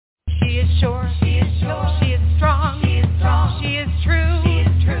She is sure. She is sure. She is strong. She is strong. She is true. She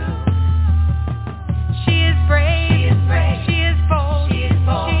is true. She is brave. She is brave. She is bold. She is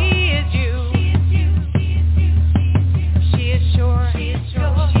bold. She is you. She is you. She is you. She is sure. She is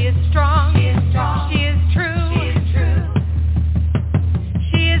sure. She is strong. She is strong. She is true. She is true.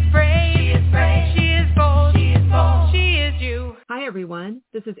 She is brave. She is brave. She is bold. She is bold. She is you. Hi, everyone.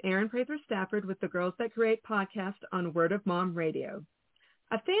 This is Erin, Prather, Stafford with the Girls That Create podcast on Word of Mom Radio.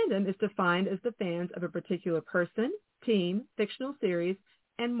 A fandom is defined as the fans of a particular person, team, fictional series,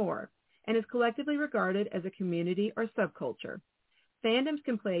 and more, and is collectively regarded as a community or subculture. Fandoms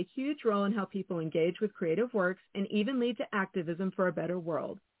can play a huge role in how people engage with creative works and even lead to activism for a better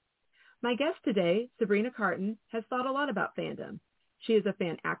world. My guest today, Sabrina Cartan, has thought a lot about fandom. She is a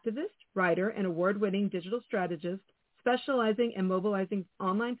fan activist, writer, and award-winning digital strategist, specializing in mobilizing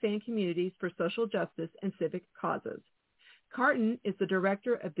online fan communities for social justice and civic causes. Cartan is the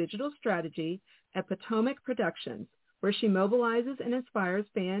Director of Digital Strategy at Potomac Productions, where she mobilizes and inspires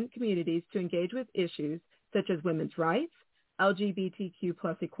fan communities to engage with issues such as women's rights, LGBTQ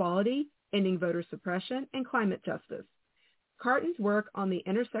plus equality, ending voter suppression, and climate justice. Cartan's work on the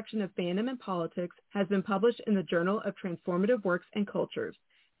intersection of fandom and politics has been published in the Journal of Transformative Works and Cultures.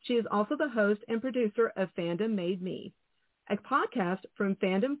 She is also the host and producer of Fandom Made Me, a podcast from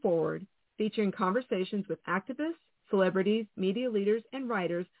Fandom Forward featuring conversations with activists, celebrities, media leaders, and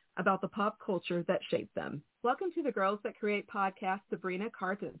writers about the pop culture that shaped them. Welcome to the Girls That Create podcast, Sabrina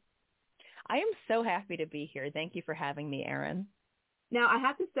Cartan. I am so happy to be here. Thank you for having me, Erin. Now, I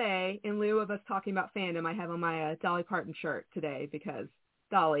have to say, in lieu of us talking about fandom, I have on my Dolly Parton shirt today because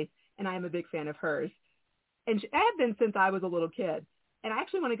Dolly, and I am a big fan of hers. And I have been since I was a little kid. And I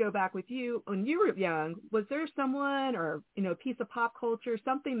actually want to go back with you. When you were young, was there someone or, a piece of pop culture,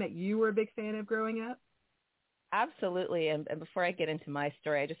 something that you were a big fan of growing up? Absolutely. And before I get into my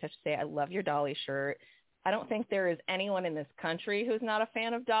story, I just have to say I love your Dolly shirt. I don't think there is anyone in this country who's not a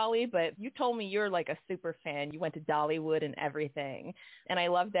fan of Dolly, but you told me you're like a super fan. You went to Dollywood and everything. And I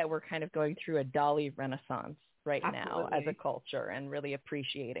love that we're kind of going through a Dolly renaissance right now as a culture and really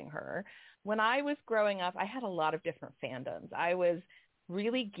appreciating her. When I was growing up, I had a lot of different fandoms. I was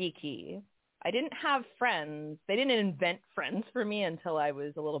really geeky. I didn't have friends. They didn't invent friends for me until I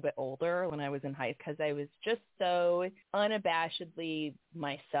was a little bit older when I was in high school because I was just so unabashedly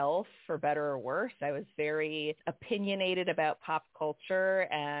myself, for better or worse. I was very opinionated about pop culture,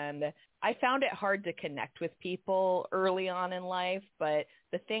 and I found it hard to connect with people early on in life, but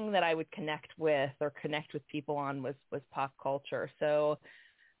the thing that I would connect with or connect with people on was pop culture. So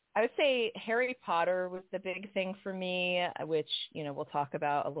I would say Harry Potter was the big thing for me, which, we'll talk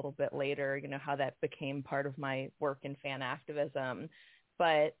about a little bit later, how that became part of my work in fan activism.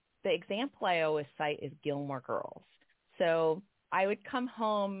 But the example I always cite is Gilmore Girls. So I would come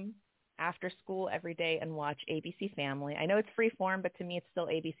home after school every day and watch ABC Family. I know it's freeform, but to me it's still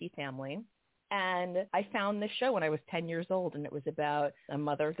ABC Family. And I found this show when I was 10 years old, and it was about a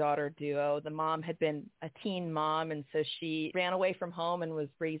mother-daughter duo. The mom had been a teen mom, and so she ran away from home and was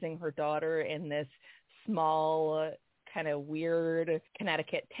raising her daughter in this small, kind of weird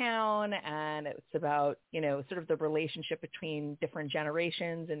Connecticut town. And it's about, sort of the relationship between different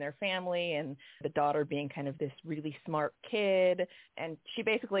generations in their family, and the daughter being kind of this really smart kid. And she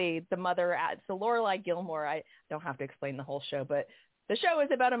basically, the mother, so Lorelai Gilmore, I don't have to explain the whole show, but the show is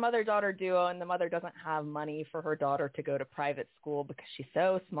about a mother-daughter duo, and the mother doesn't have money for her daughter to go to private school because she's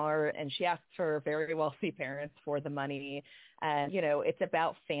so smart, and she asks her very wealthy parents for the money. And, it's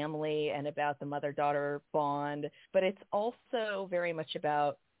about family and about the mother-daughter bond, but it's also very much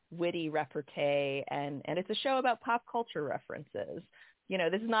about witty repartee, and it's a show about pop culture references.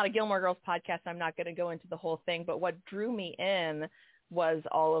 This is not a Gilmore Girls podcast. I'm not going to go into the whole thing, but what drew me in was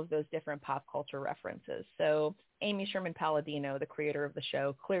all of those different pop culture references. So Amy Sherman Palladino, the creator of the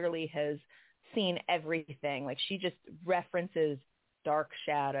show, clearly has seen everything. Like, she just references Dark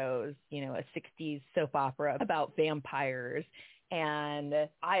Shadows, a 60s soap opera about vampires, and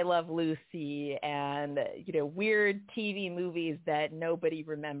I Love Lucy, and, weird TV movies that nobody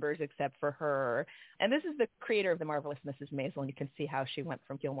remembers except for her. And this is the creator of The Marvelous Mrs. Maisel, and you can see how she went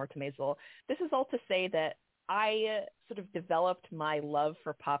from Gilmore to Maisel. This is all to say that I sort of developed my love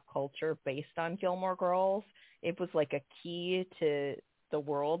for pop culture based on Gilmore Girls. It was like a key to the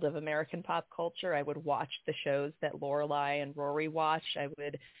world of American pop culture. I would watch the shows that Lorelai and Rory watched. I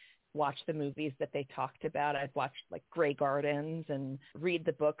would watch the movies that they talked about. I'd watch like Grey Gardens and read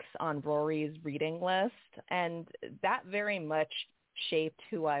the books on Rory's reading list. And that very much shaped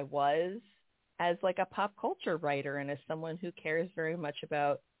who I was as like a pop culture writer and as someone who cares very much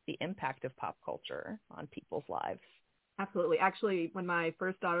about the impact of pop culture on people's lives. Absolutely. Actually, when my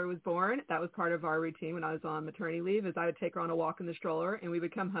first daughter was born, that was part of our routine when I was on maternity leave is I would take her on a walk in the stroller and we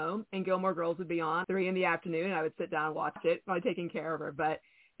would come home and Gilmore Girls would be on 3 p.m. and I would sit down and watch it while taking care of her. But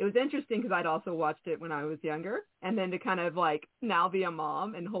it was interesting because I'd also watched it when I was younger and then to kind of like now be a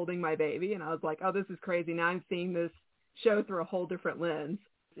mom and holding my baby. And I was like, oh, this is crazy. Now I'm seeing this show through a whole different lens.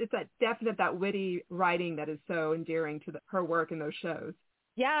 It's that witty writing that is so endearing to her work in those shows.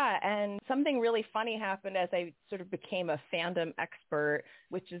 Yeah, and something really funny happened as I sort of became a fandom expert,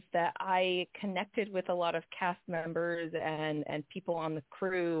 which is that I connected with a lot of cast members and people on the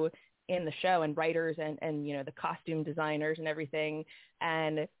crew in the show and writers and you know, the costume designers and everything.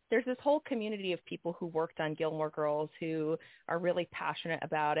 And there's this whole community of people who worked on Gilmore Girls who are really passionate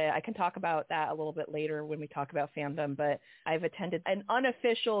about it. I can talk about that a little bit later when we talk about fandom, but I've attended an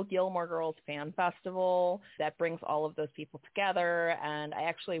unofficial Gilmore Girls fan festival that brings all of those people together. And I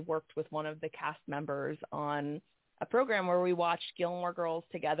actually worked with one of the cast members on a program where we watched Gilmore Girls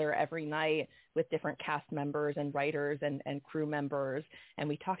together every night with different cast members and writers and crew members. And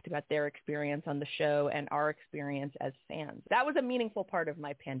we talked about their experience on the show and our experience as fans. That was a meaningful part of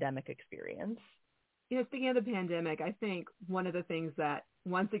my pandemic experience. You know, speaking of the pandemic, I think one of the things that,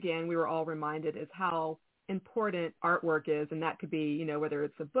 once again, we were all reminded is how important artwork is. And that could be, you know, whether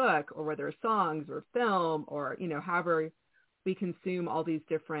it's a book or whether it's songs or film or, you know, however we consume all these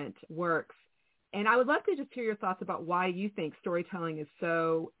different works. And I would love to just hear your thoughts about why you think storytelling is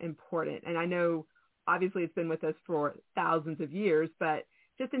so important. And I know, obviously, it's been with us for thousands of years, but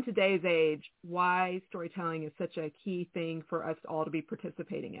just in today's age, why storytelling is such a key thing for us all to be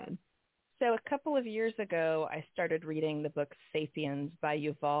participating in. So a couple of years ago, I started reading the book Sapiens by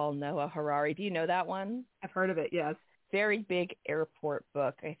Yuval Noah Harari. Do you know that one? I've heard of it, yes. Very big airport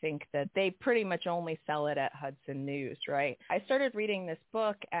book. I think that they pretty much only sell it at Hudson News, right? I started reading this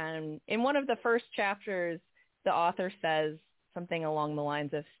book, and in one of the first chapters, the author says something along the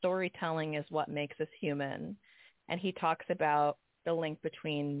lines of storytelling is what makes us human. And he talks about the link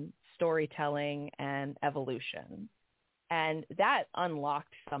between storytelling and evolution. And that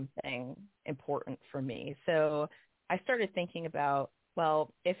unlocked something important for me. So I started thinking about,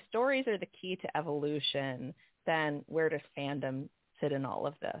 well, if stories are the key to evolution, then where does fandom sit in all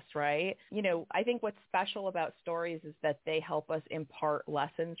of this, right? You know, I think what's special about stories is that they help us impart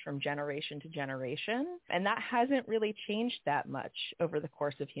lessons from generation to generation. And that hasn't really changed that much over the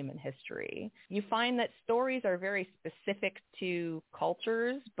course of human history. You find that stories are very specific to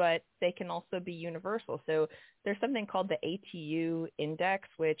cultures, but they can also be universal. So there's something called the ATU Index,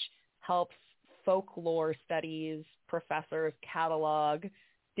 which helps folklore studies professors catalog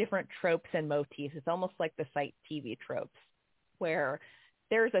different tropes and motifs. It's almost like the site TV tropes, where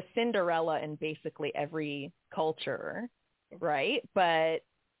there's a Cinderella in basically every culture, right? But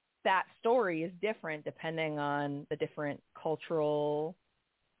that story is different depending on the different cultural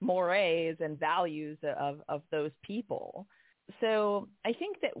mores and values of those people. So I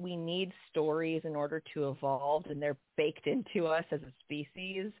think that we need stories in order to evolve, and they're baked into us as a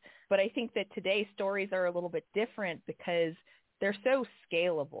species. But I think that today stories are a little bit different because they're so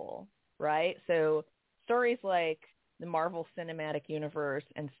scalable, right? So stories like the Marvel Cinematic Universe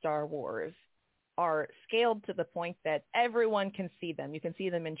and Star Wars are scaled to the point that everyone can see them. You can see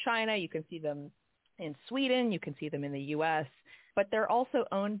them in China, you can see them in Sweden, you can see them in the US, but they're also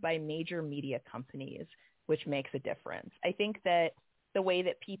owned by major media companies, which makes a difference. I think that the way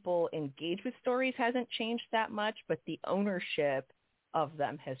that people engage with stories hasn't changed that much, but the ownership of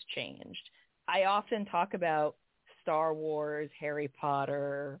them has changed. I often talk about Star Wars, Harry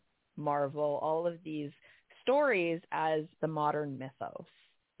Potter, Marvel, all of these stories as the modern mythos.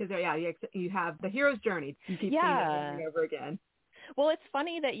 Yeah, you have the hero's journey. You keep seeing it over and over again. Well, it's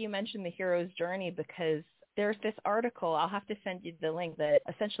funny that you mentioned the hero's journey because there's this article, I'll have to send you the link, that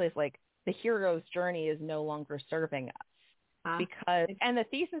essentially is like the hero's journey is no longer serving us. And the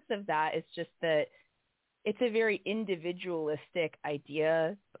thesis of that is just that it's a very individualistic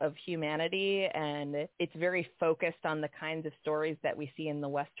idea of humanity, and it's very focused on the kinds of stories that we see in the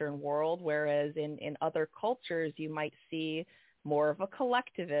Western world, whereas in other cultures you might see more of a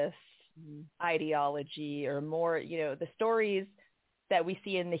collectivist ideology, or more, you know, the stories that we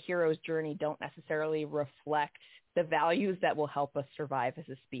see in the hero's journey don't necessarily reflect the values that will help us survive as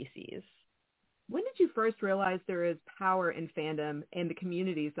a species. When did you first realize there is power in fandom and the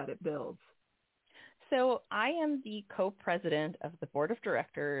communities that it builds? So I am the co-president of the board of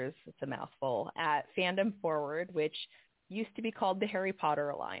directors, it's a mouthful, at Fandom Forward, which used to be called the Harry Potter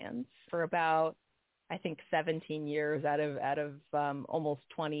Alliance, for about, I think, 17 years out of almost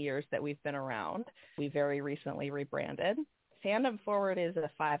 20 years that we've been around. We very recently rebranded. Fandom Forward is a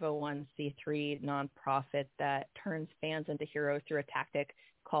 501c3 nonprofit that turns fans into heroes through a tactic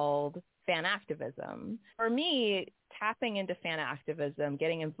called fan activism. For me, tapping into fan activism,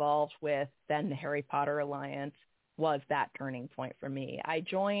 getting involved with then the Harry Potter Alliance was that turning point for me. I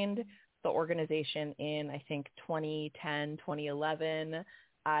joined the organization in, I think, 2010, 2011.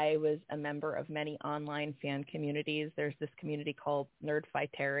 I was a member of many online fan communities. There's this community called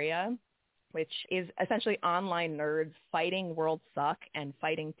Nerdfighteria, which is essentially online nerds fighting world suck and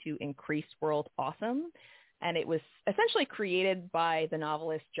fighting to increase world awesome. And it was essentially created by the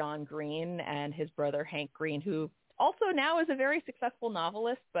novelist John Green and his brother Hank Green, who also now is a very successful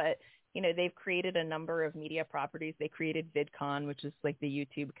novelist, but they've created a number of media properties. They created VidCon, which is like the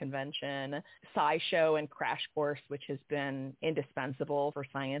YouTube convention, SciShow and Crash Course, which has been indispensable for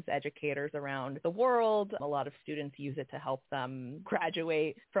science educators around the world. A lot of students use it to help them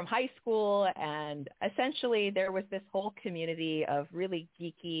graduate from high school. And essentially there was this whole community of really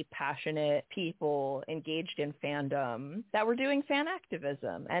geeky, passionate people engaged in fandom that were doing fan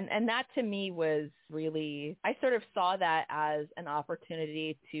activism. And that to me was really, I sort of saw that as an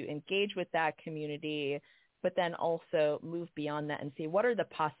opportunity to engage with that community, but then also move beyond that and see what are the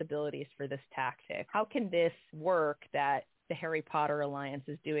possibilities for this tactic? How can this work that the Harry Potter Alliance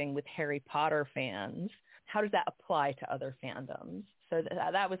is doing with Harry Potter fans? How does that apply to other fandoms? So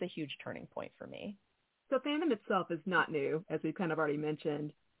that was a huge turning point for me. So fandom itself is not new, as we've kind of already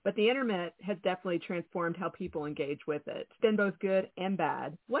mentioned, but the internet has definitely transformed how people engage with it. It's been both good and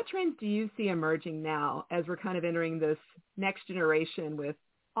bad. What trends do you see emerging now as we're kind of entering this next generation with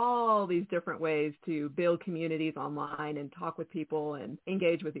all these different ways to build communities online and talk with people and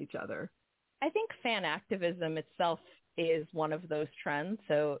engage with each other? I think fan activism itself is one of those trends.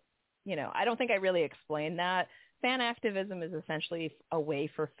 So, I don't think I really explained that. Fan activism is essentially a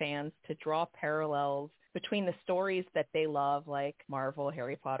way for fans to draw parallels between the stories that they love, like Marvel,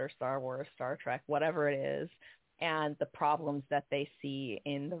 Harry Potter, Star Wars, Star Trek, whatever it is, and the problems that they see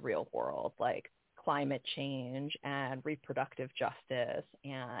in the real world, like climate change and reproductive justice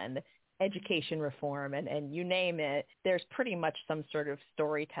and education reform and you name it. There's pretty much some sort of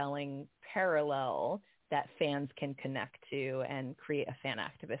storytelling parallel that fans can connect to and create a fan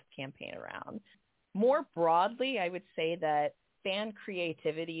activist campaign around. More broadly, I would say that fan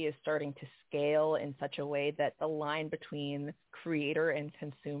creativity is starting to scale in such a way that the line between creator and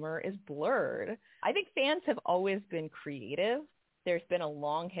consumer is blurred. I think fans have always been creative. There's been a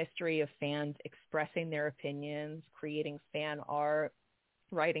long history of fans expressing their opinions, creating fan art,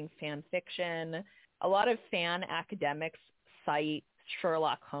 writing fan fiction. A lot of fan academics cite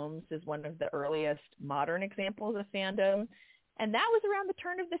Sherlock Holmes as one of the earliest modern examples of fandom. And that was around the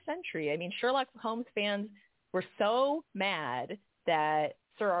turn of the century. I mean, Sherlock Holmes fans were so mad that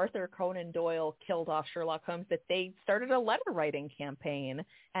Sir Arthur Conan Doyle killed off Sherlock Holmes that they started a letter writing campaign.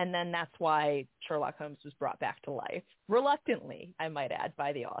 And then that's why Sherlock Holmes was brought back to life. Reluctantly, I might add,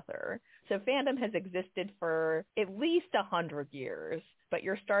 by the author. So fandom has existed for at least 100 years, but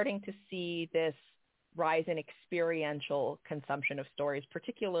you're starting to see this rise in experiential consumption of stories,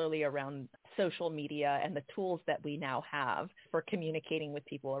 particularly around social media and the tools that we now have for communicating with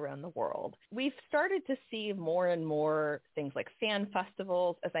people around the world. We've started to see more and more things like fan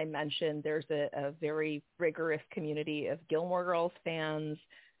festivals. As I mentioned, there's a very rigorous community of Gilmore Girls fans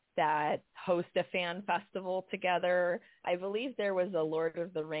that host a fan festival together. I believe there was a Lord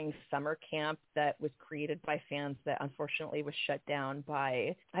of the Rings summer camp that was created by fans that unfortunately was shut down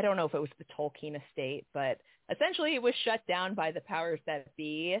by, I don't know if it was the Tolkien estate, but essentially it was shut down by the powers that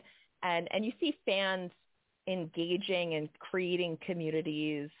be. And you see fans engaging and creating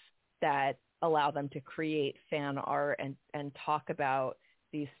communities that allow them to create fan art and talk about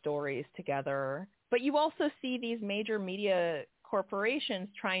these stories together. But you also see these major media corporations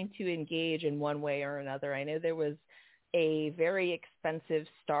trying to engage in one way or another. I know there was a very expensive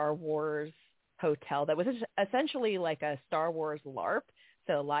Star Wars hotel that was essentially like a Star Wars LARP,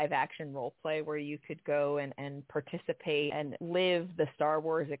 so live action role play where you could go and participate and live the Star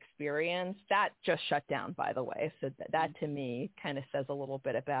Wars experience. That just shut down, by the way. So that to me kind of says a little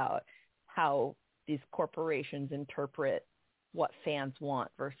bit about how these corporations interpret what fans want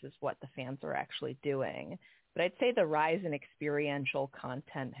versus what the fans are actually doing. But I'd say the rise in experiential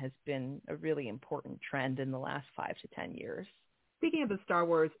content has been a really important trend in the last 5 to 10 years. Speaking of the Star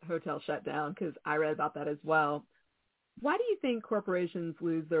Wars hotel shutdown, because I read about that as well, why do you think corporations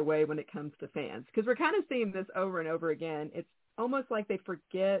lose their way when it comes to fans? Because we're kind of seeing this over and over again. It's almost like they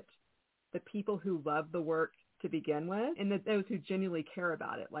forget the people who love the work to begin with and that those who genuinely care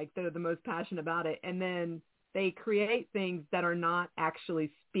about it, like they're the most passionate about it. And then they create things that are not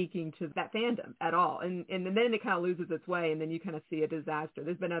actually speaking to that fandom at all. And then it kind of loses its way, and then you kind of see a disaster.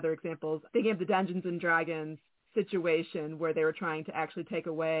 There's been other examples. Thinking of the Dungeons and Dragons situation where they were trying to actually take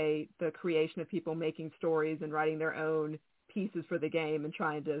away the creation of people making stories and writing their own pieces for the game and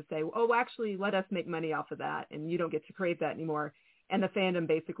trying to say, oh, actually, let us make money off of that, and you don't get to create that anymore. And the fandom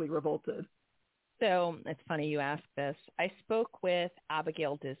basically revolted. So it's funny you ask this. I spoke with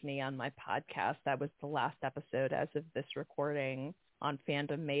Abigail Disney on my podcast. That was the last episode as of this recording on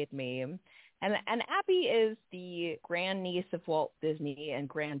Fandom Made Me. And Abby is the grandniece of Walt Disney and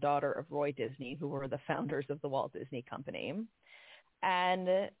granddaughter of Roy Disney, who were the founders of the Walt Disney Company.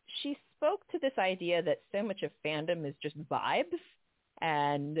 And she spoke to this idea that so much of fandom is just vibes.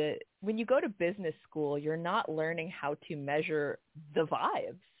 And when you go to business school, you're not learning how to measure the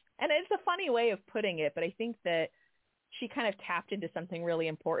vibes. And it's a funny way of putting it, but I think that she kind of tapped into something really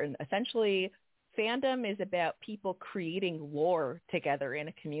important. Essentially, fandom is about people creating lore together in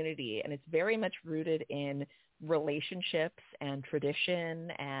a community, and it's very much rooted in relationships and tradition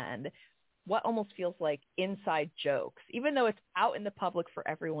and what almost feels like inside jokes. Even though it's out in the public for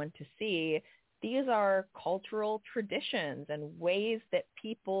everyone to see, these are cultural traditions and ways that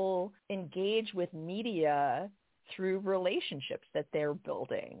people engage with media through relationships that they're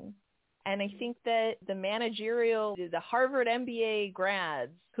building. And I think that the Harvard MBA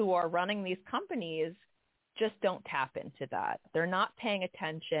grads who are running these companies just don't tap into that. They're not paying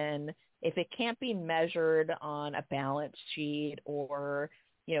attention. If it can't be measured on a balance sheet or,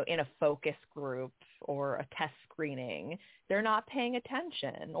 in a focus group or a test screening, they're not paying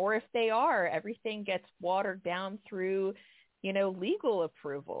attention. Or if they are, everything gets watered down through, legal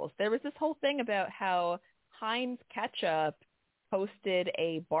approvals. There was this whole thing about how Heinz Ketchup posted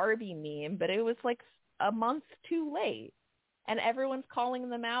a Barbie meme, but it was like a month too late. And everyone's calling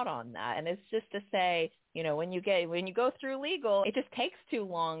them out on that. And it's just to say, when you go through legal, it just takes too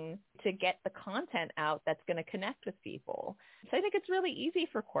long to get the content out that's going to connect with people. So I think it's really easy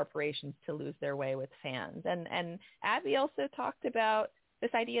for corporations to lose their way with fans. And Abby also talked about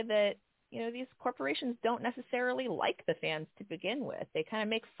this idea that, these corporations don't necessarily like the fans to begin with. They kind of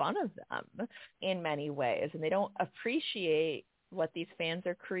make fun of them in many ways, and they don't appreciate what these fans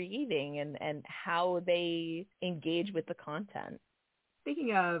are creating and how they engage with the content.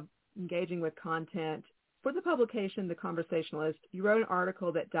 Speaking of engaging with content, for the publication, The Conversationalist, you wrote an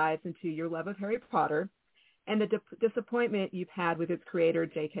article that dives into your love of Harry Potter and the disappointment you've had with its creator,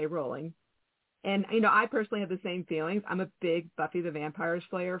 J.K. Rowling. And, I personally have the same feelings. I'm a big Buffy the Vampire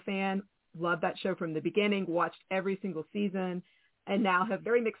Slayer fan. Loved that show from the beginning, watched every single season, and now have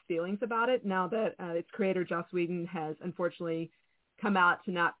very mixed feelings about it now that its creator, Joss Whedon, has unfortunately come out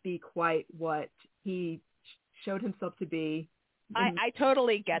to not be quite what he showed himself to be. I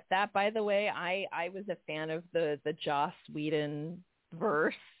totally get that, by the way. I was a fan of the Joss Whedon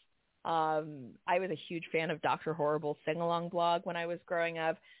verse. I was a huge fan of Dr. Horrible's sing-along blog when I was growing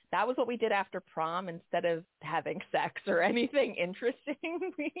up. That was what we did after prom instead of having sex or anything interesting.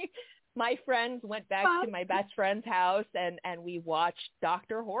 My friends went back to my best friend's house and we watched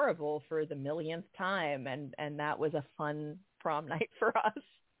Dr. Horrible for the millionth time. And that was a fun prom night for us.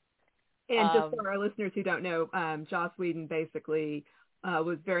 And just for our listeners who don't know, Joss Whedon basically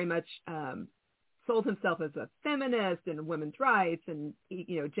was very much sold himself as a feminist and women's rights and,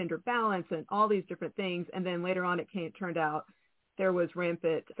 gender balance and all these different things. And then later on, it turned out there was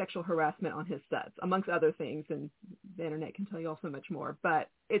rampant sexual harassment on his sets, amongst other things. And the internet can tell you all so much more. But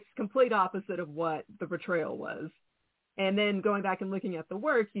it's complete opposite of what the portrayal was. And then going back and looking at the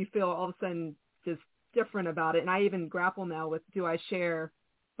work, you feel all of a sudden just different about it. And I even grapple now with, do I share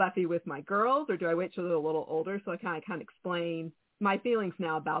Buffy with my girls or do I wait till they're a little older? So I kind of explain my feelings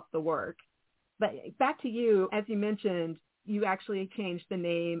now about the work. But back to you, as you mentioned, you actually changed the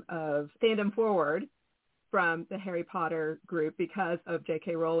name of Fandom Forward from the Harry Potter group because of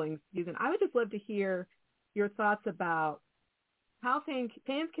J.K. Rowling's views. And I would just love to hear your thoughts about how fans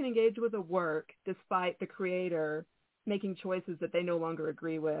can engage with a work despite the creator making choices that they no longer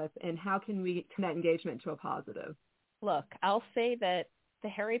agree with, and how can we turn that engagement to a positive? Look, I'll say that the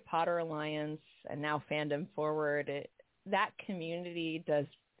Harry Potter Alliance and now Fandom Forward, that community does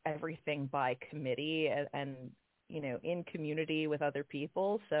everything by committee and in community with other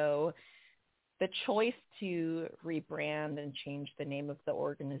people. So the choice to rebrand and change the name of the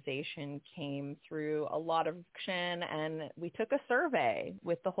organization came through a lot of action, and we took a survey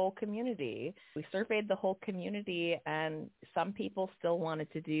with the whole community. We surveyed the whole community, and some people still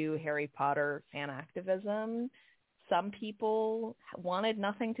wanted to do Harry Potter fan activism. Some people wanted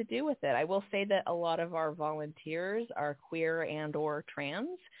nothing to do with it. I will say that a lot of our volunteers are queer and or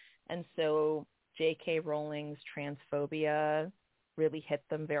trans, and so J.K. Rowling's transphobia really hit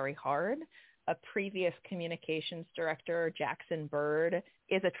them very hard. A previous communications director, Jackson Bird,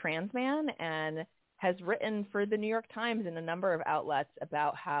 is a trans man and has written for the New York Times and a number of outlets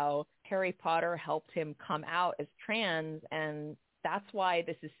about how Harry Potter helped him come out as trans, and that's why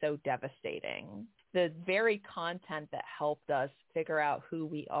this is so devastating. The very content that helped us figure out who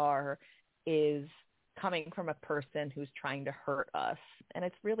we are is coming from a person who's trying to hurt us, and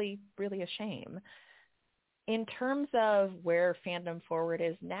it's really, really a shame. In terms of where Fandom Forward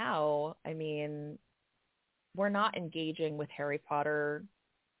is now, I mean, we're not engaging with Harry Potter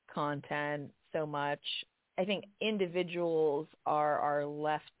content so much. I think individuals are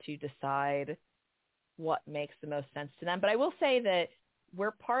left to decide what makes the most sense to them. But I will say that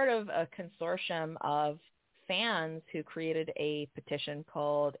we're part of a consortium of fans who created a petition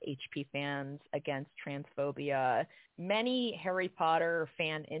called HP Fans Against Transphobia. Many Harry Potter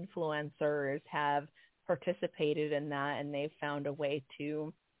fan influencers have participated in that, and they've found a way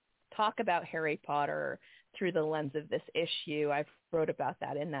to talk about Harry Potter through the lens of this issue. I've wrote about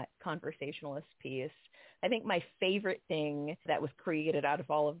that in that conversationalist piece. I think my favorite thing that was created out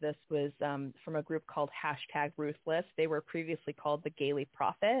of all of this was from a group called #Ruthless. They were previously called the Gaily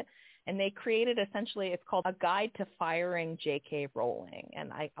Prophet, and they created essentially, it's called A Guide to Firing J.K. Rowling,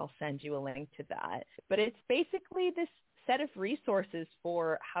 and I'll send you a link to that. But it's basically this set of resources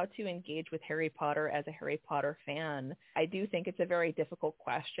for how to engage with Harry Potter as a Harry Potter fan. I do think it's a very difficult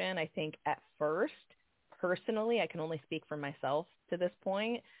question. I think at first, personally, I can only speak for myself to this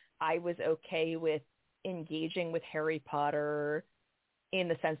point, I was okay with engaging with Harry Potter in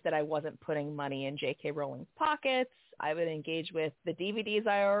the sense that I wasn't putting money in J.K. Rowling's pockets. I would engage with the DVDs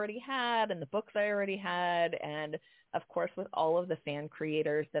I already had and the books I already had, and of course with all of the fan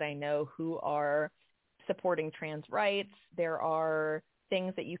creators that I know who are supporting trans rights. There are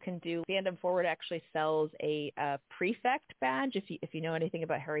things that you can do. Fandom Forward actually sells a prefect badge. If you know anything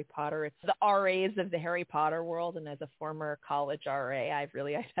about Harry Potter, it's the RAs of the Harry Potter world, and as a former college RA, I've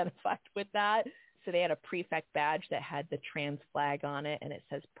really identified with that. So they had a prefect badge that had the trans flag on it, and it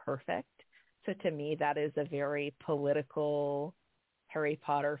says perfect. So to me, that is a very political Harry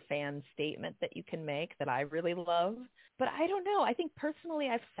Potter fan statement that you can make that I really love. But I don't know. I think personally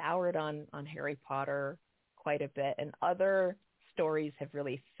I've soured on Harry Potter quite a bit, and other stories have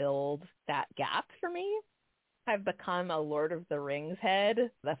really filled that gap for me. I've become a Lord of the Rings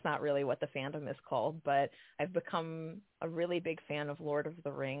head. That's not really what the fandom is called, but I've become a really big fan of Lord of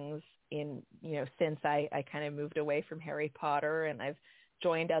the Rings since I kind of moved away from Harry Potter, and I've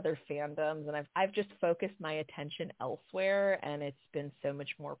joined other fandoms, and I've just focused my attention elsewhere, and it's been so much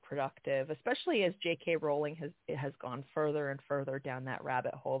more productive, especially as J.K. Rowling has gone further and further down that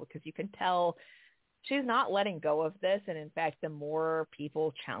rabbit hole, because you can tell she's not letting go of this, and in fact, the more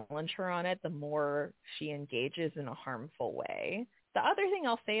people challenge her on it, the more she engages in a harmful way. The other thing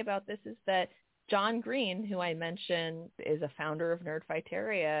I'll say about this is that John Green, who I mentioned is a founder of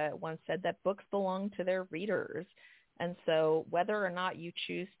Nerdfighteria, once said that books belong to their readers. And so whether or not you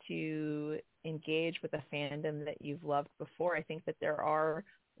choose to engage with a fandom that you've loved before, I think that there are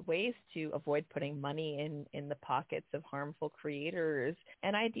ways to avoid putting money in the pockets of harmful creators,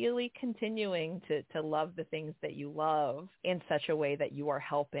 and ideally continuing to love the things that you love in such a way that you are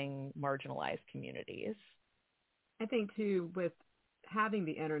helping marginalized communities. I think too, with having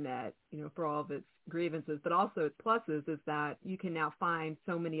the internet, for all of its grievances, but also its pluses, is that you can now find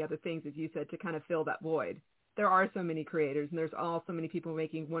so many other things, as you said, to kind of fill that void. There are so many creators, and there's so many people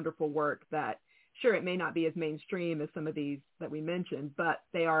making wonderful work that, sure, it may not be as mainstream as some of these that we mentioned, but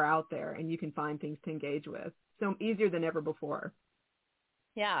they are out there, and you can find things to engage with. So easier than ever before.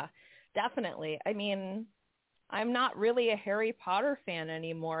 Yeah, definitely. I mean, I'm not really a Harry Potter fan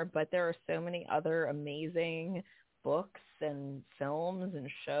anymore, but there are so many other amazing books and films and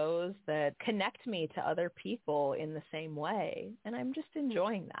shows that connect me to other people in the same way, and I'm just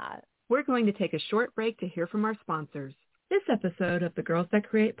enjoying that. We're going to take a short break to hear from our sponsors. This episode of the Girls That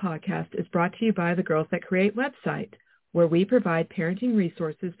Create podcast is brought to you by the Girls That Create website, where we provide parenting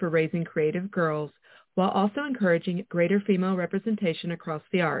resources for raising creative girls while also encouraging greater female representation across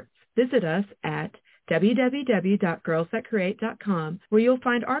the arts. Visit us at www.girlsthatcreate.com, where you'll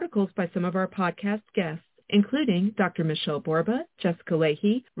find articles by some of our podcast guests, including Dr. Michelle Borba, Jessica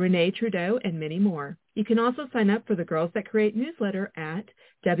Leahy, Renee Trudeau, and many more. You can also sign up for the Girls That Create newsletter at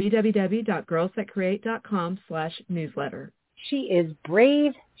www.girlsthatcreate.com/newsletter. She is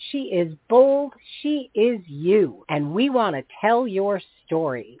brave, she is bold, she is you, and we want to tell your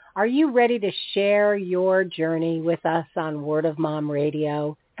story. Are you ready to share your journey with us on Word of Mom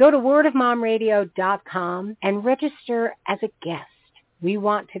Radio? Go to wordofmomradio.com and register as a guest. We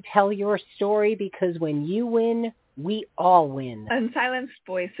want to tell your story because when you win, we all win. Unsilenced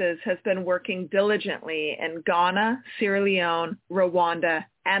Voices has been working diligently in Ghana, Sierra Leone, Rwanda,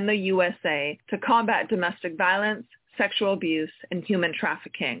 and the USA to combat domestic violence, sexual abuse, and human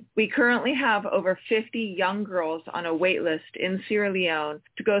trafficking. We currently have over 50 young girls on a wait list in Sierra Leone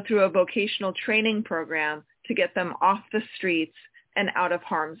to go through a vocational training program to get them off the streets and out of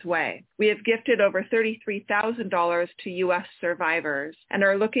harm's way. We have gifted over $33,000 to U.S. survivors and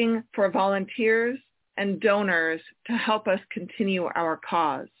are looking for volunteers and donors to help us continue our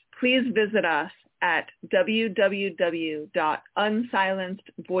cause. Please visit us at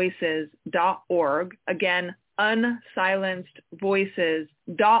www.unsilencedvoices.org. Again,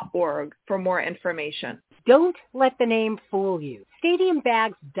 unsilencedvoices.org for more information. Don't let the name fool you.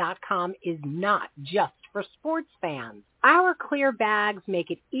 StadiumBags.com is not just for sports fans. Our clear bags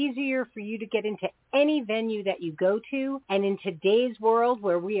make it easier for you to get into any venue that you go to. And in today's world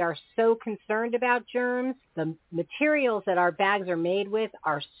where we are so concerned about germs, the materials that our bags are made with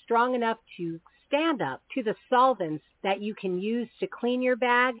are strong enough to stand up to the solvents that you can use to clean your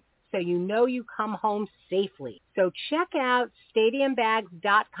bag, so you know you come home safely. So check out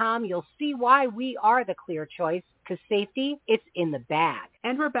StadiumBags.com. You'll see why we are the clear choice, because safety, it's in the bag.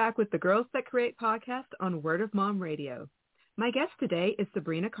 And we're back with the Girls That Create podcast on Word of Mom Radio. My guest today is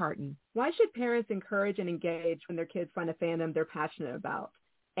Sabrina Cartan. Why should parents encourage and engage when their kids find a fandom they're passionate about?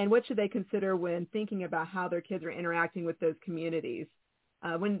 And what should they consider when thinking about how their kids are interacting with those communities?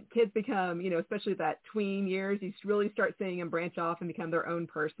 When kids become, especially that tween years, you really start seeing them branch off and become their own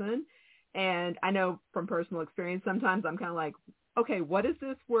person. And I know from personal experience, sometimes I'm kind of like, okay, what is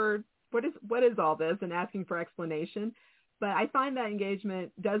this word? What is all this? And asking for explanation. But I find that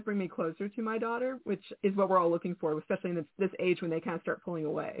engagement does bring me closer to my daughter, which is what we're all looking for, especially in this age when they kind of start pulling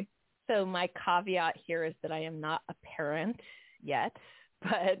away. So my caveat here is that I am not a parent yet,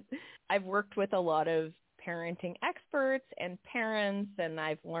 but I've worked with a lot of parenting experts and parents, and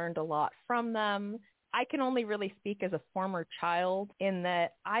I've learned a lot from them. I can only really speak as a former child in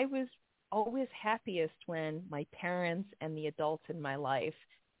that I was always happiest when my parents and the adults in my life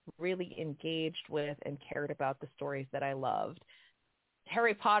really engaged with and cared about the stories that I loved.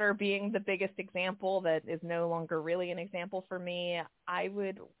 Harry Potter being the biggest example that is no longer really an example for me. I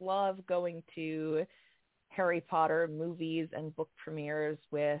would love going to Harry Potter movies and book premieres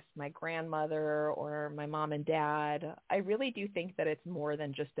with my grandmother or my mom and dad. I really do think that it's more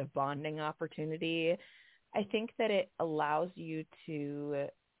than just a bonding opportunity. I think that it allows you to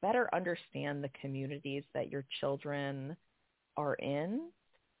better understand the communities that your children are in.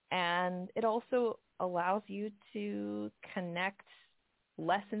 And it also allows you to connect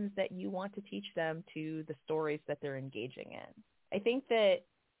lessons that you want to teach them to the stories that they're engaging in. I think that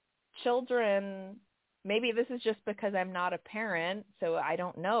children, maybe this is just because I'm not a parent, so I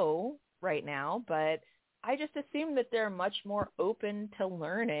don't know right now, but I just assume that they're much more open to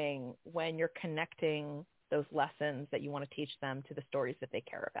learning when you're connecting those lessons that you want to teach them to the stories that they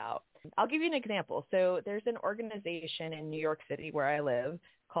care about. I'll give you an example. So there's an organization in New York City where I live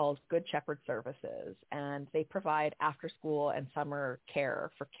called Good Shepherd Services, and they provide after-school and summer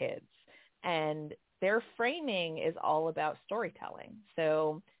care for kids. And their framing is all about storytelling.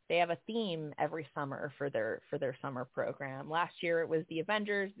 So they have a theme every summer for their summer program. Last year it was the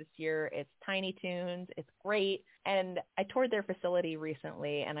Avengers. This year it's Tiny Toons. It's great. And I toured their facility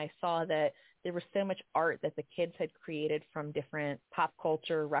recently, and I saw that there was so much art that the kids had created from different pop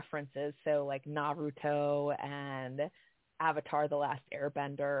culture references. So like Naruto and Avatar: The Last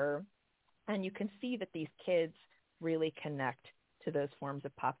Airbender. And you can see that these kids really connect to those forms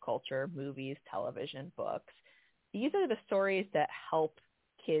of pop culture, movies, television, books. These are the stories that help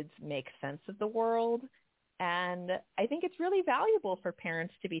kids make sense of the world. And I think it's really valuable for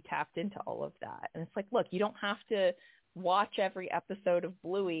parents to be tapped into all of that. And it's like, look, you don't have to watch every episode of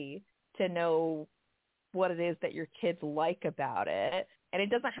Bluey to know what it is that your kids like about it. And it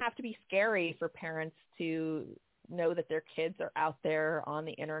doesn't have to be scary for parents to know that their kids are out there on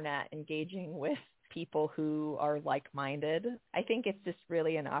the internet engaging with people who are like-minded. I think it's just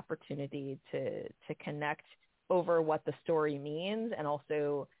really an opportunity to connect over what the story means and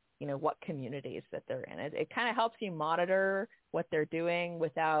also, what communities that they're in. It kind of helps you monitor what they're doing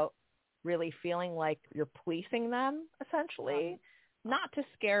without really feeling like you're policing them, essentially. Not to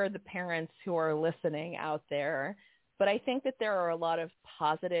scare the parents who are listening out there, but I think that there are a lot of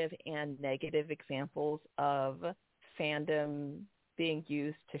positive and negative examples of fandom being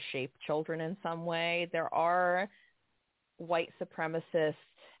used to shape children in some way. There are white supremacist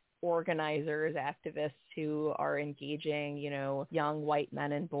organizers, activists who are engaging, young white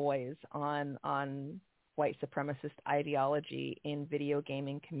men and boys on white supremacist ideology in video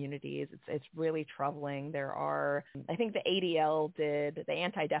gaming communities. It's really troubling. There are, I think the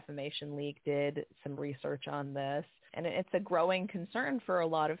Anti-Defamation League did some research on this, and it's a growing concern for a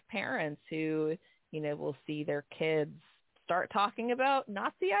lot of parents who, will see their kids start talking about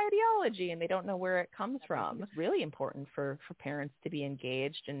Nazi ideology and they don't know where it comes from. It's really important for parents to be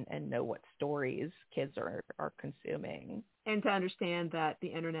engaged and know what stories kids are consuming. And to understand that the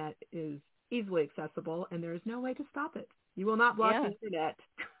internet is easily accessible and there is no way to stop it. You will not block the internet.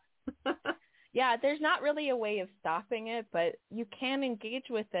 Yeah, there's not really a way of stopping it, but you can engage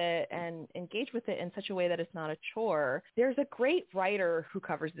with it and engage with it in such a way that it's not a chore. There's a great writer who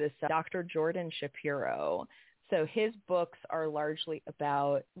covers this, Dr. Jordan Shapiro. So his books are largely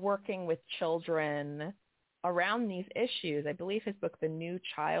about working with children around these issues. I believe his book, The New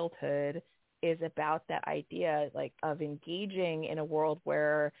Childhood, is about that idea, like, of engaging in a world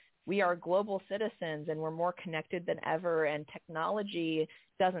where we are global citizens and we're more connected than ever, and technology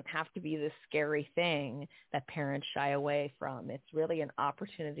doesn't have to be this scary thing that parents shy away from. It's really an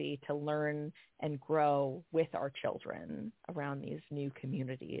opportunity to learn and grow with our children around these new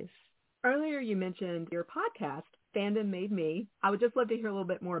communities. Earlier you mentioned your podcast, Fandom Made Me. I would just love to hear a little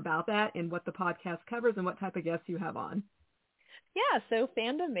bit more about that and what the podcast covers and what type of guests you have on. Yeah, so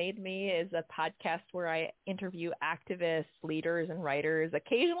Fandom Made Me is a podcast where I interview activists, leaders, and writers,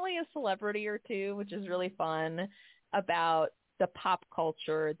 occasionally a celebrity or two, which is really fun, about the pop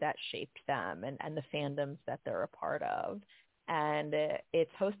culture that shaped them and the fandoms that they're a part of. And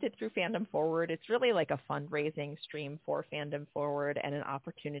it's hosted through Fandom Forward. It's really like a fundraising stream for Fandom Forward and an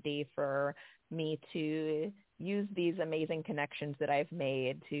opportunity for me to use these amazing connections that I've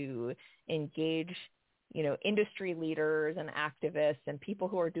made to engage industry leaders and activists and people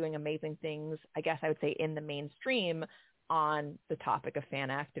who are doing amazing things, I guess I would say, in the mainstream on the topic of fan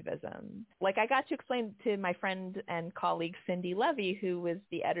activism. Like, I got to explain to my friend and colleague Cindy Levy, who was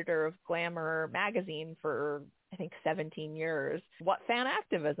the editor of Glamour magazine for, I think, 17 years, what fan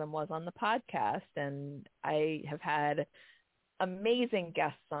activism was on the podcast. And I have had amazing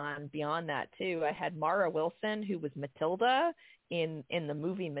guests on beyond that too. I had Mara Wilson, who was Matilda in the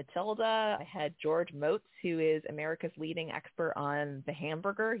movie Matilda. I had George Motes, who is America's leading expert on the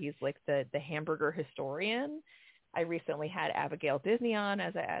hamburger. He's like the hamburger historian. I recently had Abigail Disney on,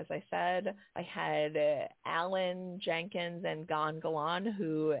 as I said. I had Alan Jenkins and Gon Galan,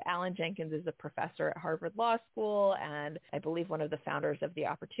 who Alan Jenkins is a professor at Harvard Law School and I believe one of the founders of the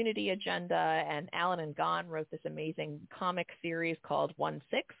Opportunity Agenda. And Alan and Gon wrote this amazing comic series called 1-6,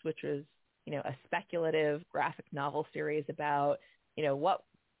 which was, a speculative graphic novel series about, what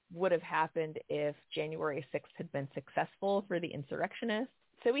would have happened if January 6th had been successful for the insurrectionists.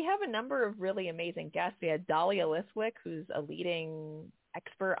 So we have a number of really amazing guests. We had Dahlia Lithwick, who's a leading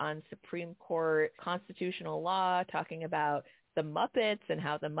expert on Supreme Court constitutional law, talking about the Muppets and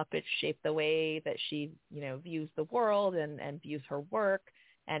how the Muppets shape the way that she, views the world and views her work,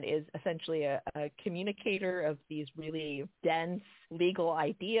 and is essentially a communicator of these really dense legal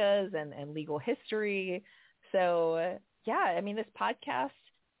ideas and legal history. So, this podcast,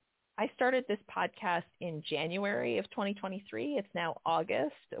 I started this podcast in January of 2023. It's now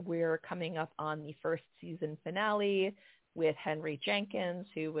August. We're coming up on the first season finale with Henry Jenkins,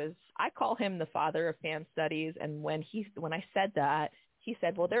 who was, I call him the father of fan studies. And when I said that, he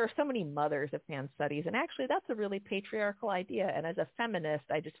said, well, there are so many mothers of fan studies. And actually, that's a really patriarchal idea. And as a feminist,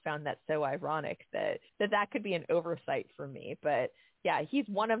 I just found that so ironic that could be an oversight for me. But yeah, he's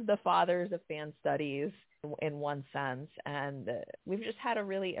one of the fathers of fan studies in one sense. And we've just had a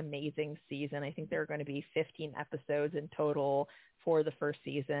really amazing season. I think there are going to be 15 episodes in total for the first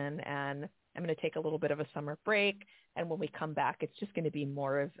season. And I'm going to take a little bit of a summer break. And when we come back, it's just going to be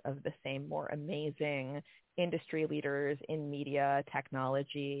more of the same, more amazing industry leaders in media,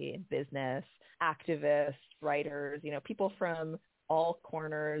 technology, business, activists, writers, people from all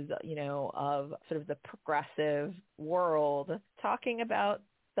corners, of sort of the progressive world, talking about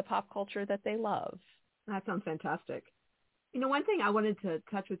the pop culture that they love. That sounds fantastic. One thing I wanted to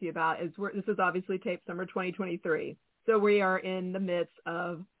touch with you about is this is obviously taped summer 2023. So we are in the midst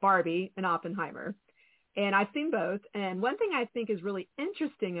of Barbie and Oppenheimer. And I've seen both. And one thing I think is really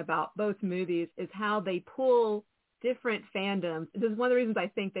interesting about both movies is how they pull different fandoms. This is one of the reasons I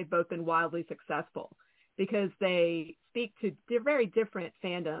think they've both been wildly successful, because they speak to very different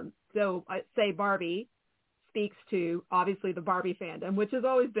fandoms. So I'd say Barbie speaks to, obviously, the Barbie fandom, which has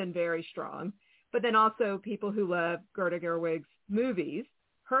always been very strong. But then also people who love Greta Gerwig's movies,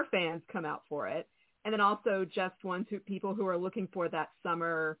 her fans come out for it. And then also just people who are looking for that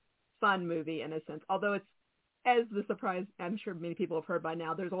summer fun movie, in a sense, although it's as the surprise, I'm sure many people have heard by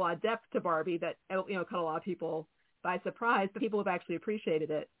now, there's a lot of depth to Barbie that, caught a lot of people by surprise, but people have actually appreciated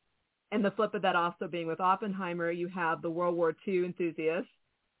it. And the flip of that also being with Oppenheimer, you have the World War II enthusiasts,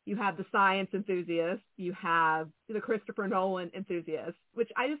 you have the science enthusiasts, you have the Christopher Nolan enthusiasts, which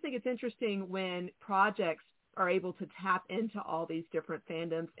I just think it's interesting when projects are able to tap into all these different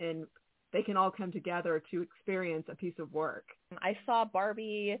fandoms and they can all come together to experience a piece of work. I saw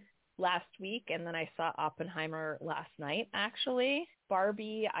Barbie last week, and then I saw Oppenheimer last night, actually.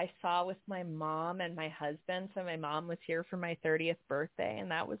 Barbie I saw with my mom and my husband. So my mom was here for my 30th birthday, and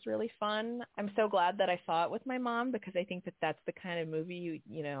that was really fun. I'm so glad that I saw it with my mom because I think that that's the kind of movie,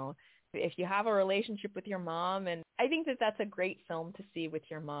 if you have a relationship with your mom, and I think that that's a great film to see with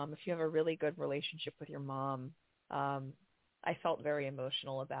your mom. If you have a really good relationship with your mom, I felt very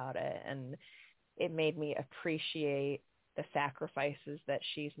emotional about it, and it made me appreciate the sacrifices that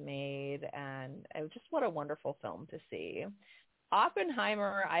she's made, and it was just what a wonderful film to see.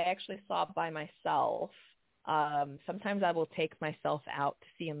 Oppenheimer, I actually saw by myself. Sometimes I will take myself out to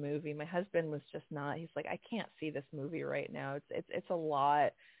see a movie. My husband was just not. He's like, I can't see this movie right now. It's a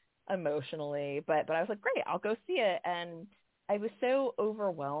lot emotionally, but I was like, great, I'll go see it. And I was so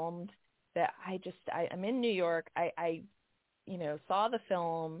overwhelmed that I'm in New York. I saw the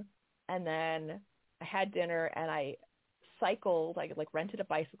film, and then I had dinner, and I cycled. I rented a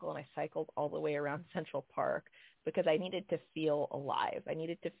bicycle, and I cycled all the way around Central Park because I needed to feel alive. I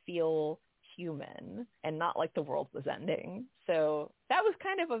needed to feel human and not like the world was ending. So that was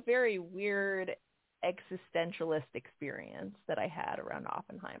kind of a very weird existentialist experience that I had around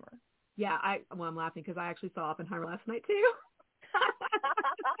Oppenheimer. Yeah, I'm laughing because I actually saw Oppenheimer last night too.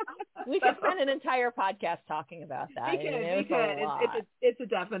 We could spend an entire podcast talking about that. We could. It's a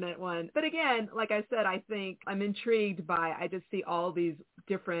definite one. But again, like I said, I think I'm intrigued by, I just see all these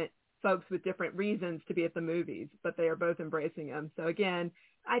different folks with different reasons to be at the movies, but they are both embracing them. So again,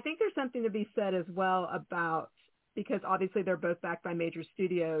 I think there's something to be said as well about, because obviously they're both backed by major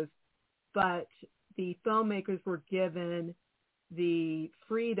studios, but the filmmakers were given the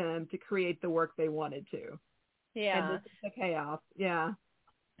freedom to create the work they wanted to. Yeah. And this is the chaos. Yeah.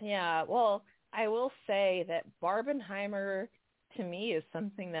 Yeah. Well, I will say that Barbenheimer to me is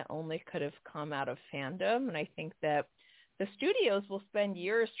something that only could have come out of fandom. And I think that the studios will spend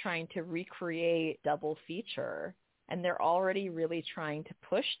years trying to recreate double feature. And they're already really trying to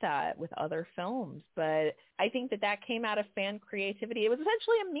push that with other films. But I think that came out of fan creativity. It was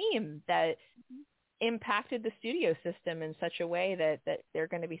essentially a meme that impacted the studio system in such a way that they're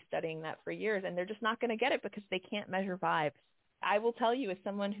going to be studying that for years, and they're just not going to get it because they can't measure vibes. I will tell you, as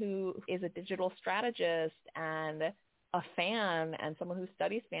someone who is a digital strategist and a fan and someone who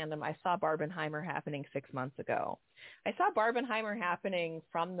studies fandom, I saw Barbenheimer happening 6 months ago. I saw Barbenheimer happening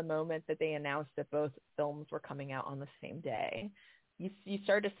from the moment that they announced that both films were coming out on the same day. You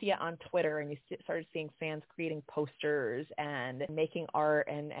started to see it on Twitter, and you started seeing fans creating posters and making art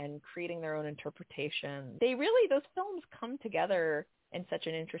and creating their own interpretation. Those films come together in such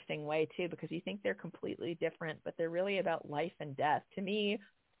an interesting way, too, because you think they're completely different, but they're really about life and death. To me,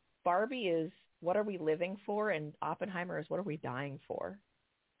 Barbie is what are we living for, and Oppenheimer is what are we dying for.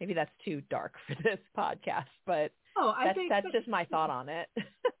 Maybe that's too dark for this podcast, but that's just my thought on it.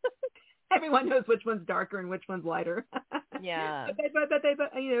 Everyone knows which one's darker and which one's lighter. Yeah. But they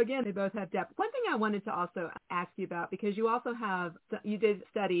again, they both have depth. One thing I wanted to also ask you about, because you did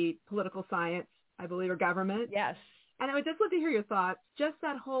study political science, I believe, or government. Yes. And I would just love to hear your thoughts. Just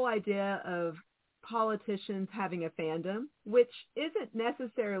that whole idea of politicians having a fandom, which isn't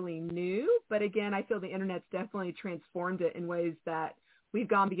necessarily new, but again, I feel the internet's definitely transformed it in ways that we've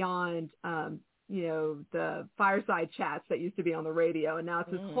gone beyond, the fireside chats that used to be on the radio, and now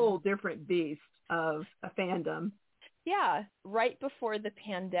it's this whole different beast of a fandom. Yeah. Right before the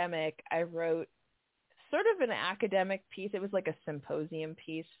pandemic, I wrote sort of an academic piece. It was like a symposium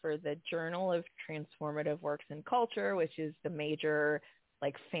piece for the Journal of Transformative Works and Culture, which is the major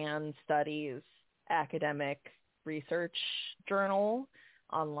fan studies academic research journal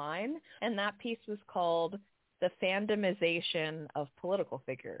online. And that piece was called The Fandomization of Political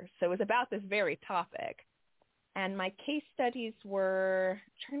Figures. So it was about this very topic. And my case studies were,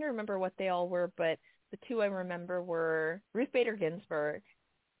 I'm trying to remember what they all were, but the two I remember were Ruth Bader Ginsburg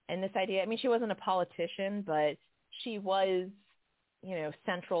and this idea. I mean, she wasn't a politician, but she was,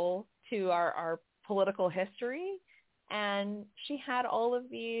 central to our political history. And she had all of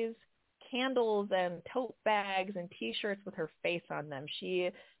these candles and tote bags and T-shirts with her face on them. She,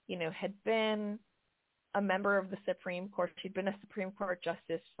 had been a member of the Supreme Court. She'd been a Supreme Court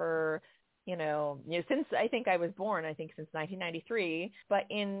justice for since I think I was born, since 1993, but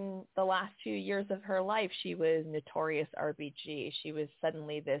in the last 2 years of her life, she was notorious RBG. She was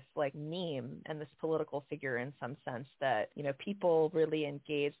suddenly this like meme and this political figure in some sense that, people really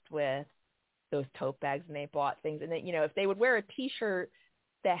engaged with those tote bags and they bought things. And then, if they would wear a T-shirt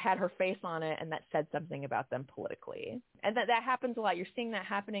that had her face on it and that said something about them politically. And that happens a lot. You're seeing that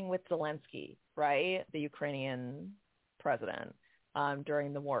happening with Zelensky, right? The Ukrainian president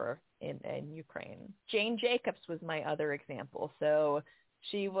during the war in Ukraine. Jane Jacobs was my other example. So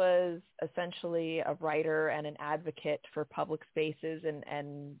she was essentially a writer and an advocate for public spaces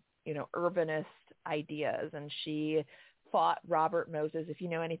and urbanist ideas. And she fought Robert Moses. If you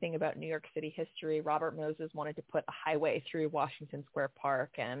know anything about New York City history, Robert Moses wanted to put a highway through Washington Square Park.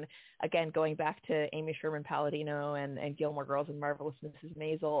 And again, going back to Amy Sherman Palladino and Gilmore Girls and Marvelous Mrs.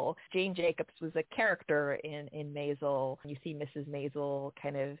 Maisel, Jane Jacobs was a character in Maisel. You see Mrs. Maisel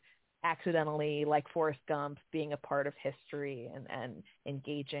kind of accidentally, like Forrest Gump, being a part of history and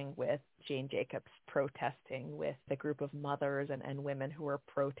engaging with Jane Jacobs, protesting with the group of mothers and women who were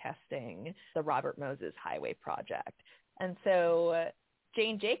protesting the Robert Moses Highway Project. And so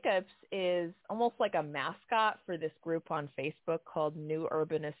Jane Jacobs is almost like a mascot for this group on Facebook called New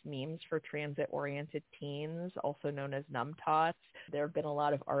Urbanist Memes for Transit-Oriented Teens, also known as NumTots. There have been a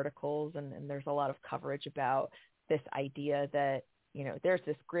lot of articles and there's a lot of coverage about this idea that, there's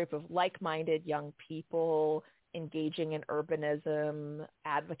this group of like-minded young people engaging in urbanism,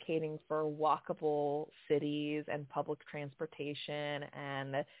 advocating for walkable cities and public transportation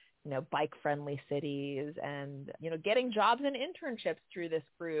and bike-friendly cities and, getting jobs and internships through this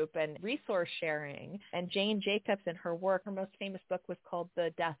group and resource sharing. And Jane Jacobs and her work, her most famous book was called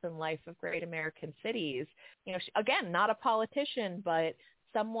The Death and Life of Great American Cities. She, again, not a politician, but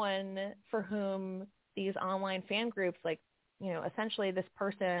someone for whom these online fan groups, essentially this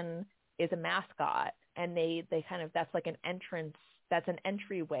person is a mascot and they kind of, that's like an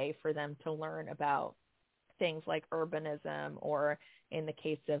entryway for them to learn about things like urbanism or, in the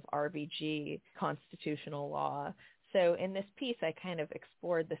case of RBG, constitutional law. So in this piece, I kind of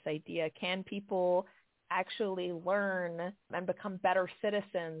explored this idea, can people actually learn and become better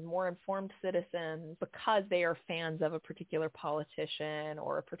citizens, more informed citizens, because they are fans of a particular politician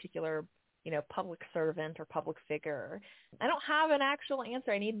or a particular public servant or public figure? I don't have an actual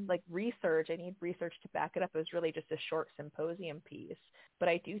answer. I need research. I need research to back it up. It was really just a short symposium piece. But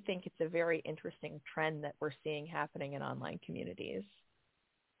I do think it's a very interesting trend that we're seeing happening in online communities.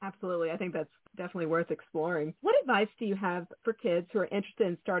 Absolutely. I think that's definitely worth exploring. What advice do you have for kids who are interested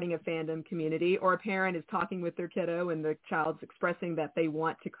in starting a fandom community, or a parent is talking with their kiddo and the child's expressing that they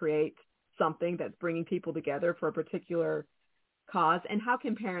want to create something that's bringing people together for a particular cause, and how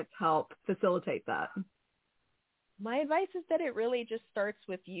can parents help facilitate that? My advice is that it really just starts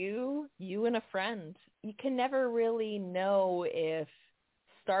with you and a friend. You can never really know if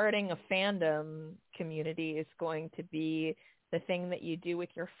starting a fandom community is going to be the thing that you do with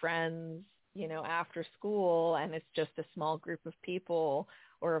your friends, after school, and it's just a small group of people,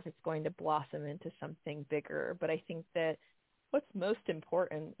 or if it's going to blossom into something bigger. But I think that what's most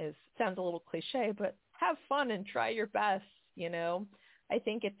important is, sounds a little cliche, but have fun and try your best. I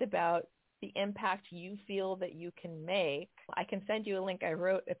think it's about the impact you feel that you can make. I can send you a link. I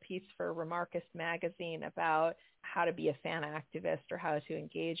wrote a piece for Remarcus magazine about how to be a fan activist, or how to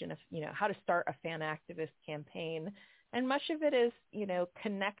engage in how to start a fan activist campaign. And much of it is,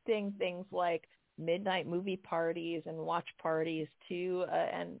 connecting things like midnight movie parties and watch parties to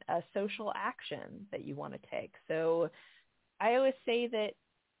a social action that you want to take. So I always say that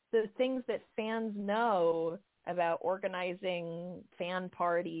the things that fans know about organizing fan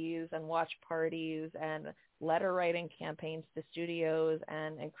parties and watch parties and letter writing campaigns to studios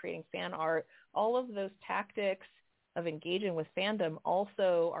and creating fan art, all of those tactics of engaging with fandom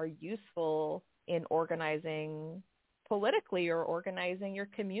also are useful in organizing politically or organizing your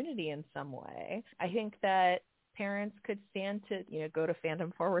community in some way. I think that parents could stand to, go to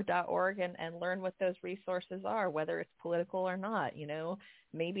fandomforward.org and learn what those resources are, whether it's political or not.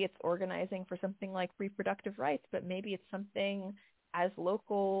 Maybe it's organizing for something like reproductive rights, but maybe it's something as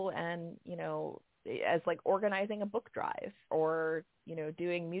local and, as like organizing a book drive or,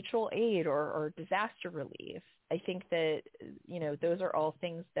 doing mutual aid or disaster relief. I think that, those are all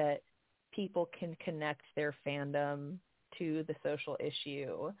things that people can connect their fandom to the social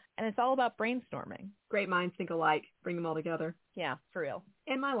issue. And it's all about brainstorming. Great minds think alike. Bring them all together. Yeah, for real.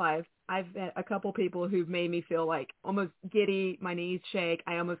 In my life, I've met a couple people who've made me feel like almost giddy. My knees shake.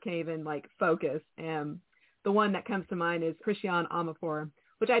 I almost can't even focus. And the one that comes to mind is Christian Amanpour,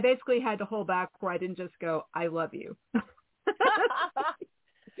 which I basically had to hold back where I didn't just go, I love you.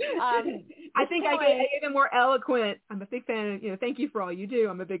 I think I get even more eloquent. I'm a big fan of, thank you for all you do.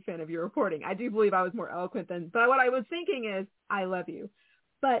 I'm a big fan of your reporting. I do believe I was more eloquent but what I was thinking is, I love you.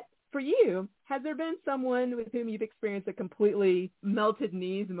 But for you, has there been someone with whom you've experienced a completely melted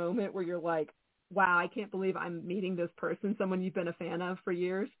knees moment where you're like, wow, I can't believe I'm meeting this person, someone you've been a fan of for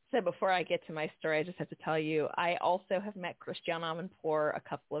years? So before I get to my story, I just have to tell you, I also have met Christiane Amanpour a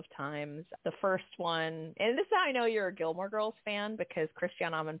couple of times. The first one, and this is how I know you're a Gilmore Girls fan, because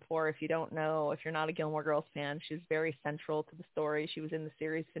Christiane Amanpour, if you don't know, if you're not a Gilmore Girls fan, she's very central to the story. She was in the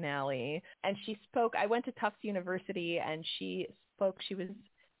series finale. And she spoke, I went to Tufts University, and she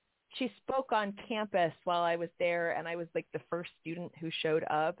spoke on campus while I was there, and I was like the first student who showed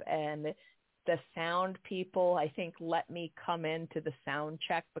up, and the sound people, I think, let me come into the sound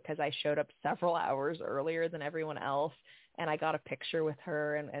check because I showed up several hours earlier than everyone else. And I got a picture with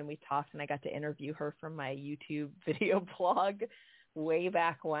her and we talked, and I got to interview her from my YouTube video blog way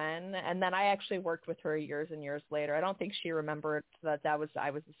back when. And then I actually worked with her years and years later. I don't think she remembered that I was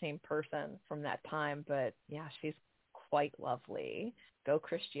the same person from that time. But yeah, she's quite lovely. Go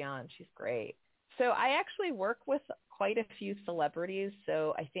Christiane. She's great. So I actually work with quite a few celebrities.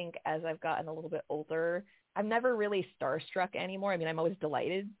 So I think as I've gotten a little bit older, I'm never really starstruck anymore. I mean, I'm always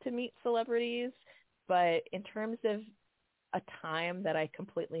delighted to meet celebrities. But in terms of a time that I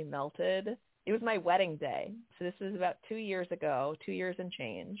completely melted, it was my wedding day. So this was about 2 years ago, 2 years and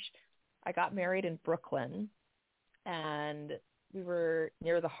change. I got married in Brooklyn, and we were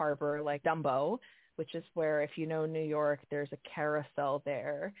near the harbor, like Dumbo, which is where, if you know New York, there's a carousel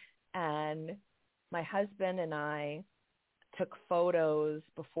there. And my husband and I took photos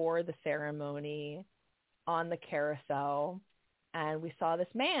before the ceremony on the carousel, and we saw this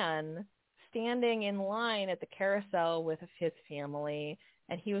man standing in line at the carousel with his family,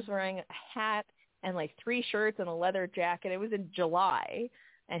 and he was wearing a hat and like 3 shirts and a leather jacket. It was in July,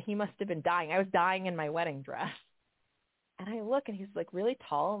 and he must have been dying. I was dying in my wedding dress. And I look, and he's like really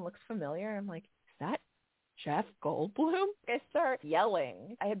tall and looks familiar. And I'm like, is that Jeff Goldblum? I start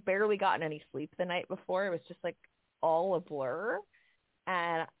yelling. I had barely gotten any sleep the night before. It was just like all a blur.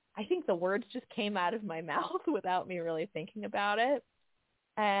 And I think the words just came out of my mouth without me really thinking about it.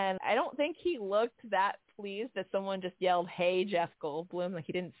 And I don't think he looked that pleased that someone just yelled, "Hey, Jeff Goldblum." Like,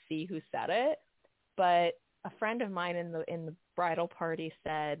 he didn't see who said it. But a friend of mine in the bridal party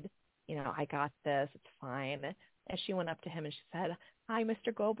said, "I got this. It's fine." And she went up to him and she said, "Hi,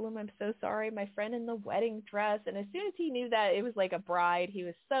 Mr. Goldblum. I'm so sorry. My friend in the wedding dress." And as soon as he knew that it was like a bride, he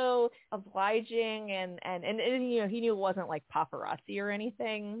was so obliging and he knew it wasn't like paparazzi or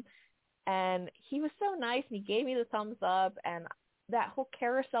anything. And he was so nice, and he gave me the thumbs up. And that whole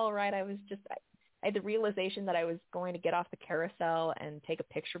carousel ride, I had the realization that I was going to get off the carousel and take a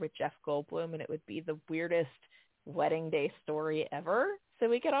picture with Jeff Goldblum, and it would be the weirdest wedding day story ever. So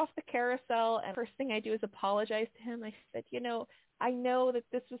we get off the carousel, and first thing I do is apologize to him. I said, I know that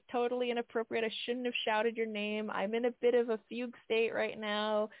this was totally inappropriate. I shouldn't have shouted your name. I'm in a bit of a fugue state right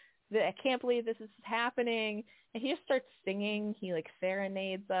now. I can't believe this is happening. And he just starts singing. He like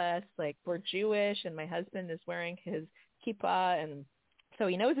serenades us. Like, we're Jewish, and my husband is wearing his kippah, and so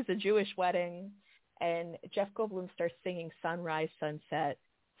he knows it's a Jewish wedding. And Jeff Goldblum starts singing Sunrise, Sunset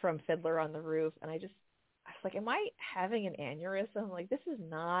from Fiddler on the Roof. And I was like, am I having an aneurysm? Like, there's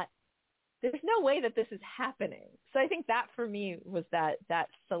no way that this is happening. So I think that for me was that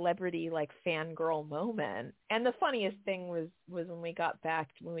celebrity, like, fangirl moment. And the funniest thing was when we got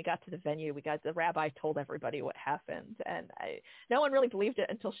to the venue, the rabbi told everybody what happened. And no one really believed it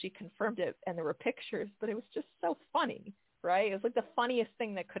until she confirmed it, and there were pictures, but it was just so funny, right? It was like the funniest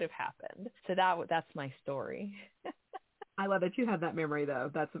thing that could have happened. So that's my story. I love that you have that memory, though.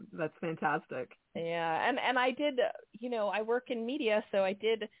 That's fantastic. Yeah. And I did, I work in media, so I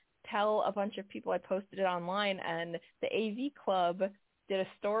did tell a bunch of people. I posted it online, and the AV Club did a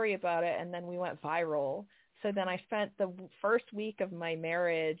story about it, and then we went viral. So then I spent the first week of my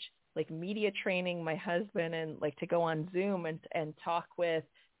marriage like media training my husband, and like to go on Zoom and talk with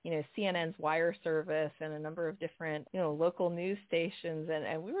CNN's wire service and a number of different local news stations,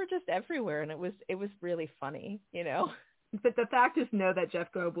 and we were just everywhere, and it was really funny. But the fact is, know that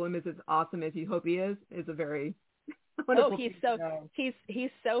Jeff Goldblum is as awesome as you hope he is a very he's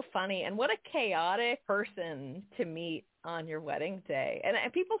so funny, and what a chaotic person to meet on your wedding day.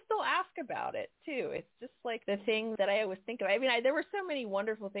 And people still ask about it too. It's just like the thing that I always think of. I mean, there were so many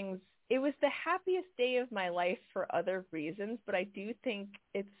wonderful things. It was the happiest day of my life for other reasons, but I do think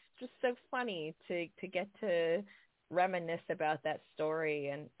it's just so funny to get to reminisce about that story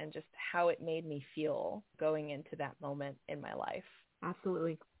and just how it made me feel going into that moment in my life.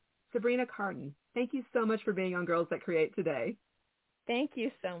 Absolutely. Sabrina Cartan, thank you so much for being on Girls That Create today. Thank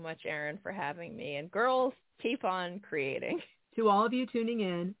you so much, Erin, for having me. And girls, keep on creating. To all of you tuning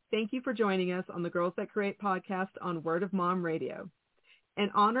in, thank you for joining us on the Girls That Create podcast on Word of Mom Radio. In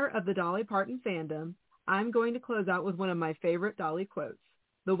honor of the Dolly Parton fandom, I'm going to close out with one of my favorite Dolly quotes.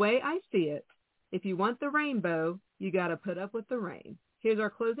 The way I see it, if you want the rainbow, you got to put up with the rain. Here's our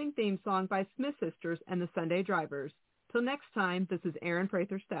closing theme song by Smith Sisters and the Sunday Drivers. Till next time, this is Erin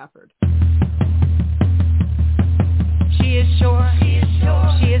Prather Stafford. She is sure,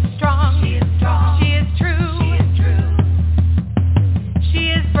 she is